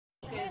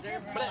Oh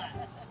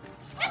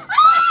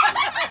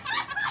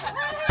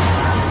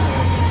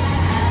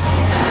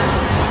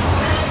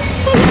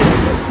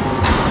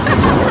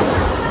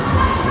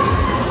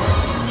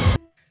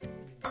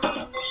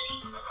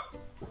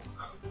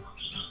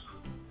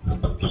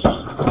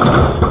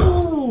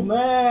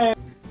man!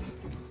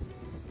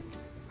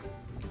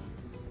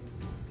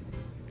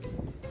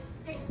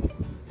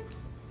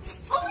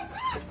 Oh my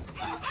god!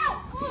 Ow!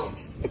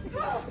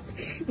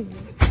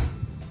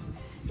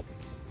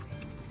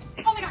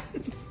 Oh my god!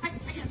 I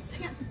can't.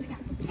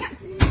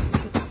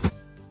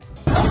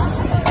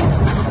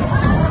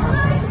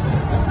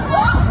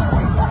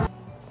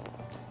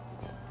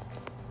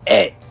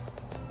 Hey,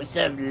 what's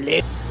up,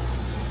 Lip?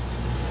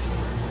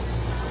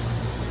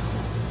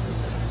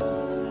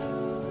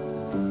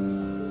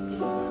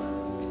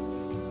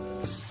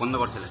 বন্ধ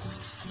করছিলে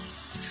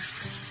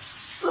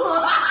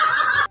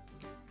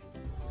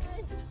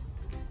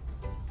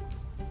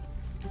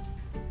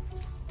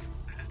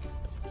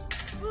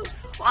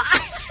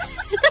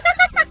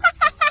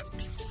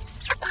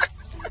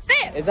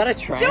Is that a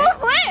trap? Do a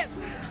flip!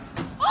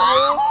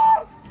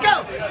 Oh! Go!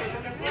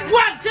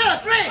 1, 2,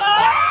 3!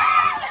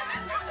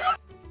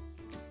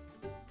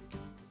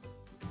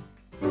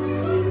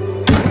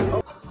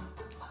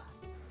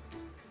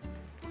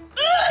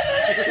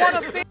 What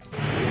a thing!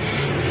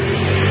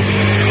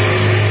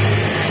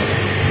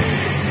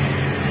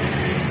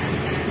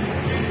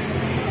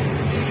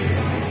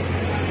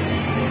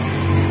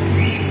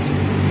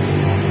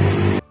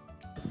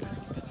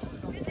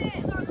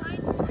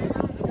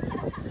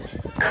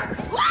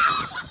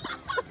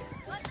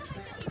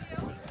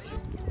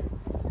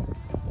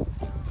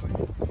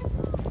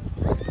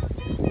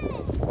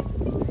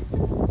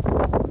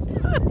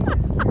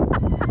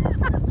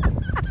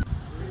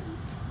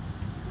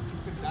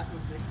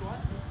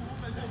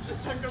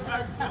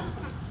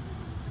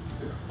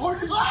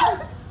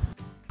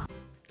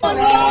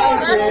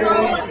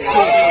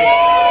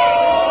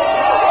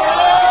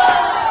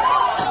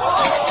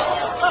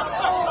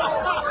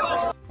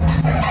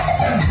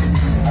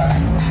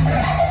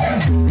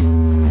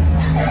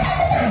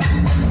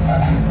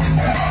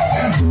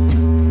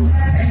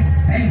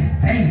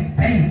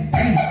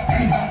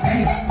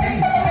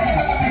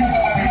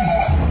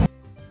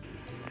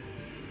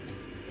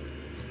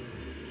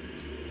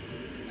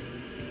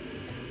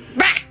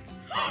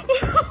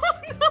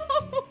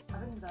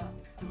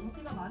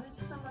 인기가 많은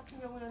식당 같은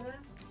경우에는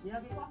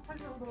예약이 꽉 찰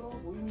정도로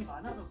모임이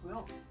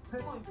많아졌고요.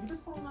 그래서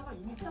위드 코로나가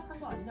이미 시작한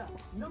거 아니냐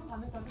이런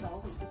반응까지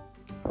나오고 있습니다.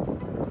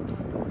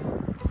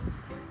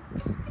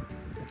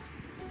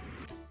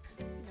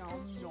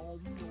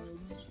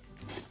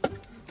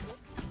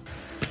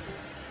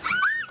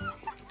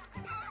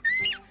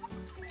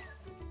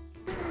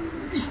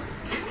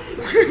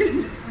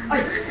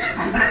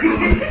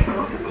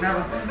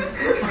 Stop!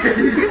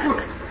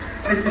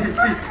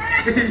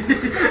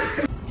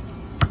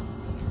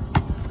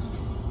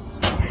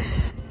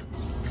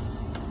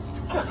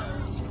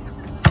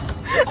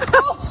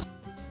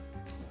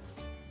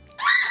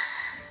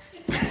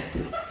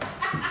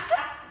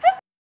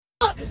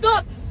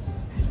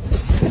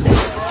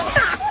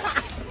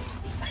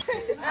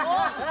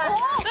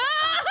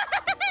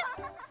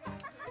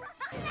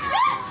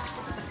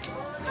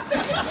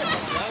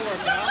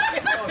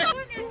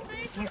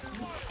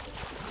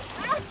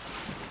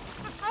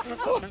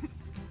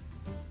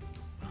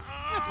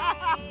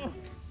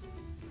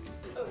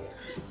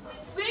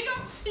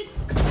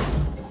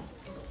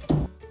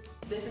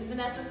 This is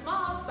Vanessa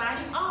Small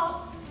signing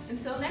off.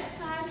 Until next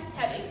time,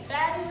 have a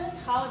fabulous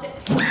holiday.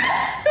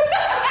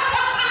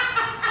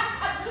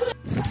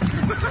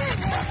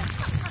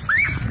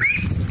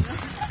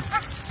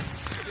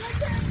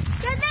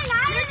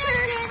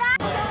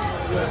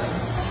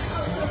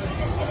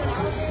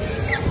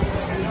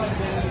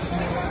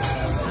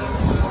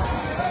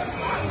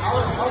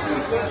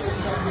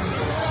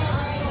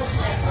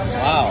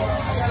 Wow.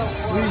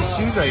 Whose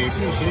shoes are you?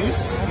 Two shoes?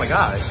 Oh my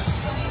gosh.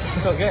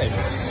 So good.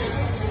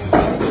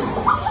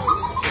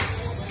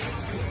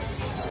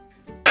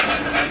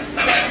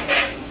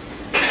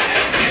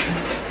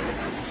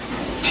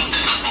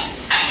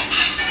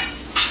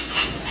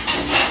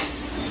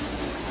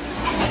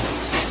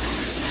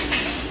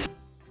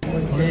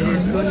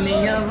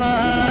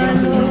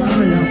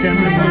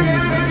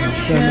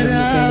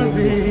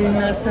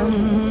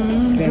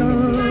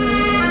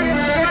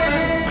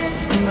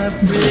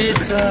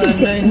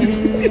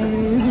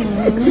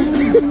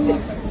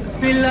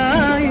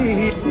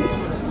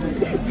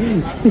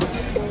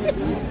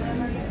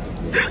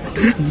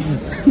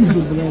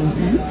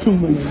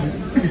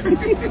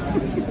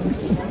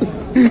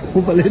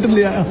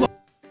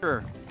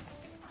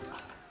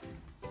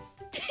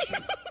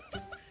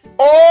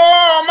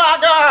 Oh my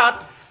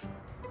god!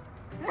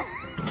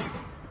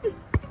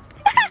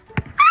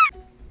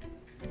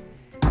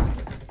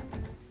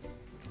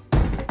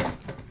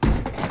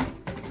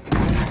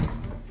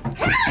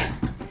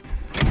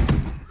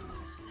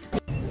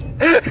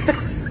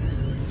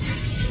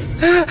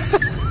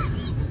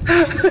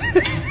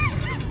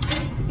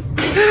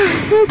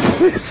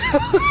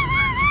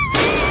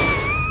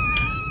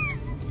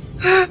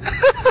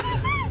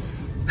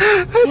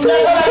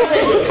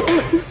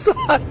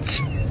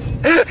 such.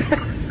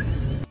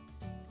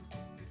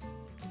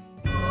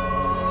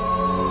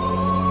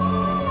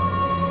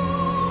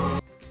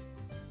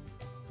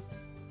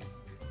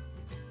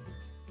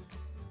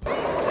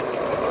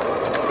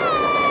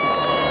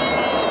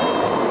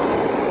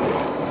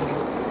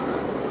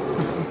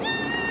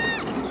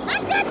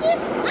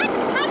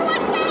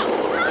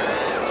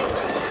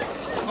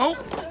 Oh.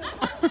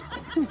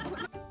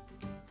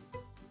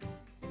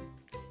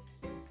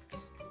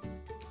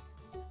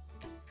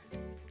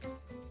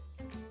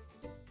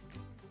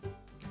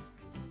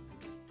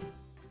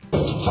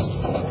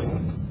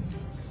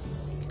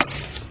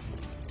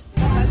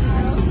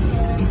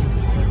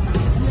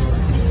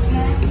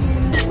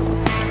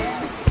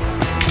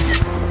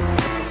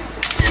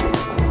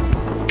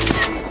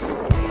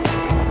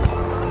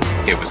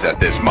 It was at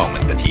this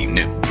moment that he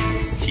knew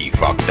he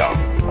fucked up.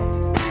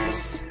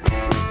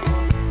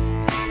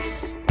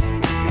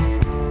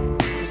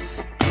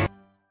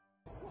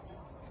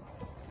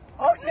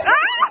 Oh shit!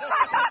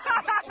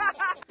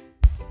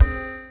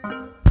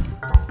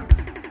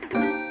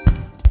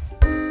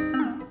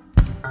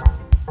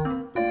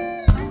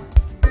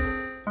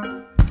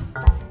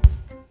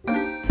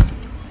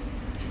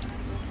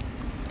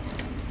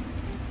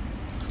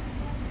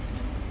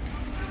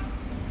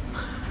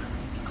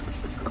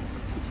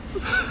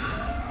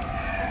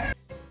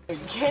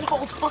 Can't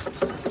hold on.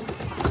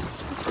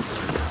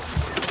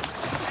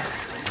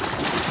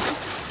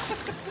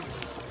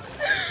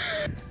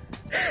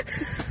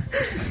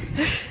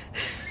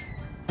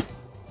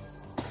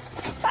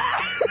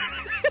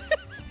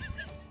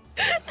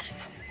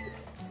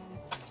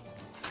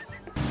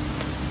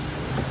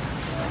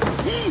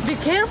 Be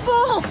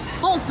careful!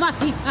 Oh my!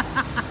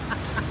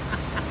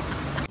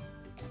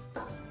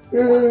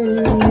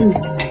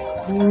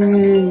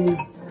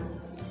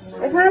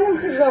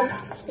 Efendim kızım.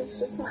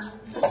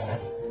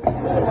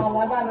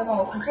 Vallahi benden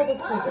olsun. Çabuk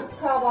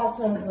çocuk.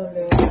 Kahvaltı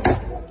hazırlıyor.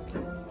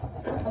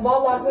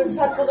 Vallahi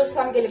fırsat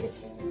bulursam gelip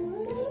içeceğim.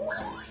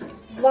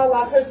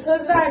 Vallahi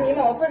söz vermeyeyim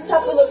ama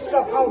fırsat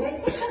bulursam al.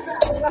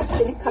 Allah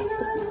seni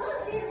kahretsin.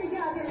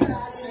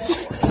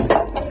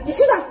 Git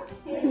şuradan.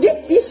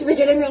 Git, bir işi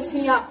beceremiyorsun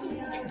ya.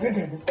 Ne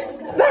dedim?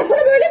 Ben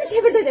sana böyle mi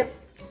çevir dedim?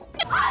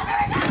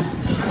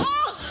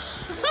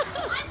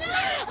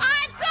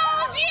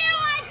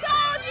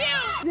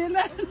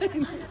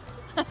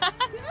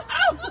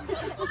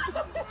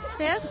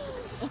 Yes?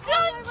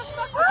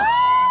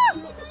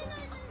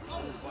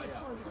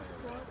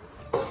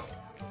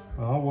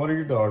 Oh, what are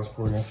your dogs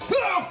for you?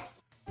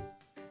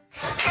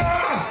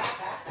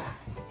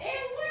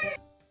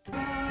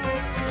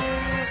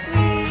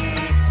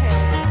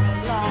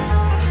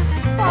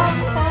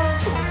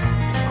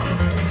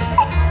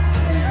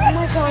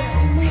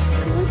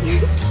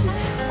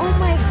 Oh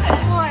my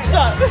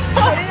god.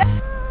 Stop.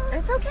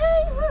 It's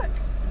okay, look.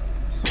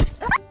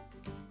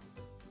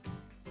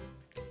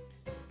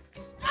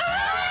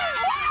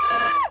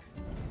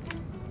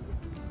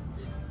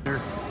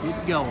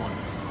 Keep going.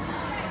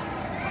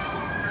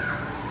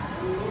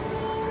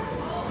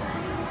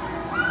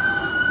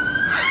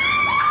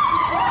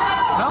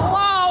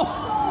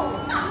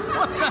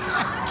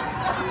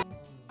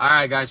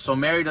 Alright guys, so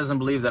Mary doesn't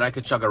believe that I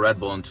could chug a Red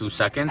Bull in 2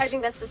 seconds. I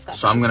think that's disgusting.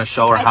 So I'm gonna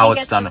show her how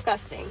it's done.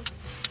 Disgusting.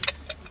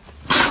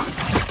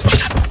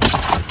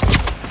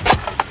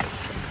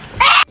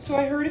 So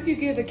I heard if you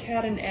give a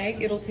cat an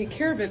egg, it'll take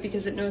care of it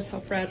because it knows how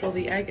fragile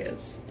the egg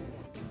is.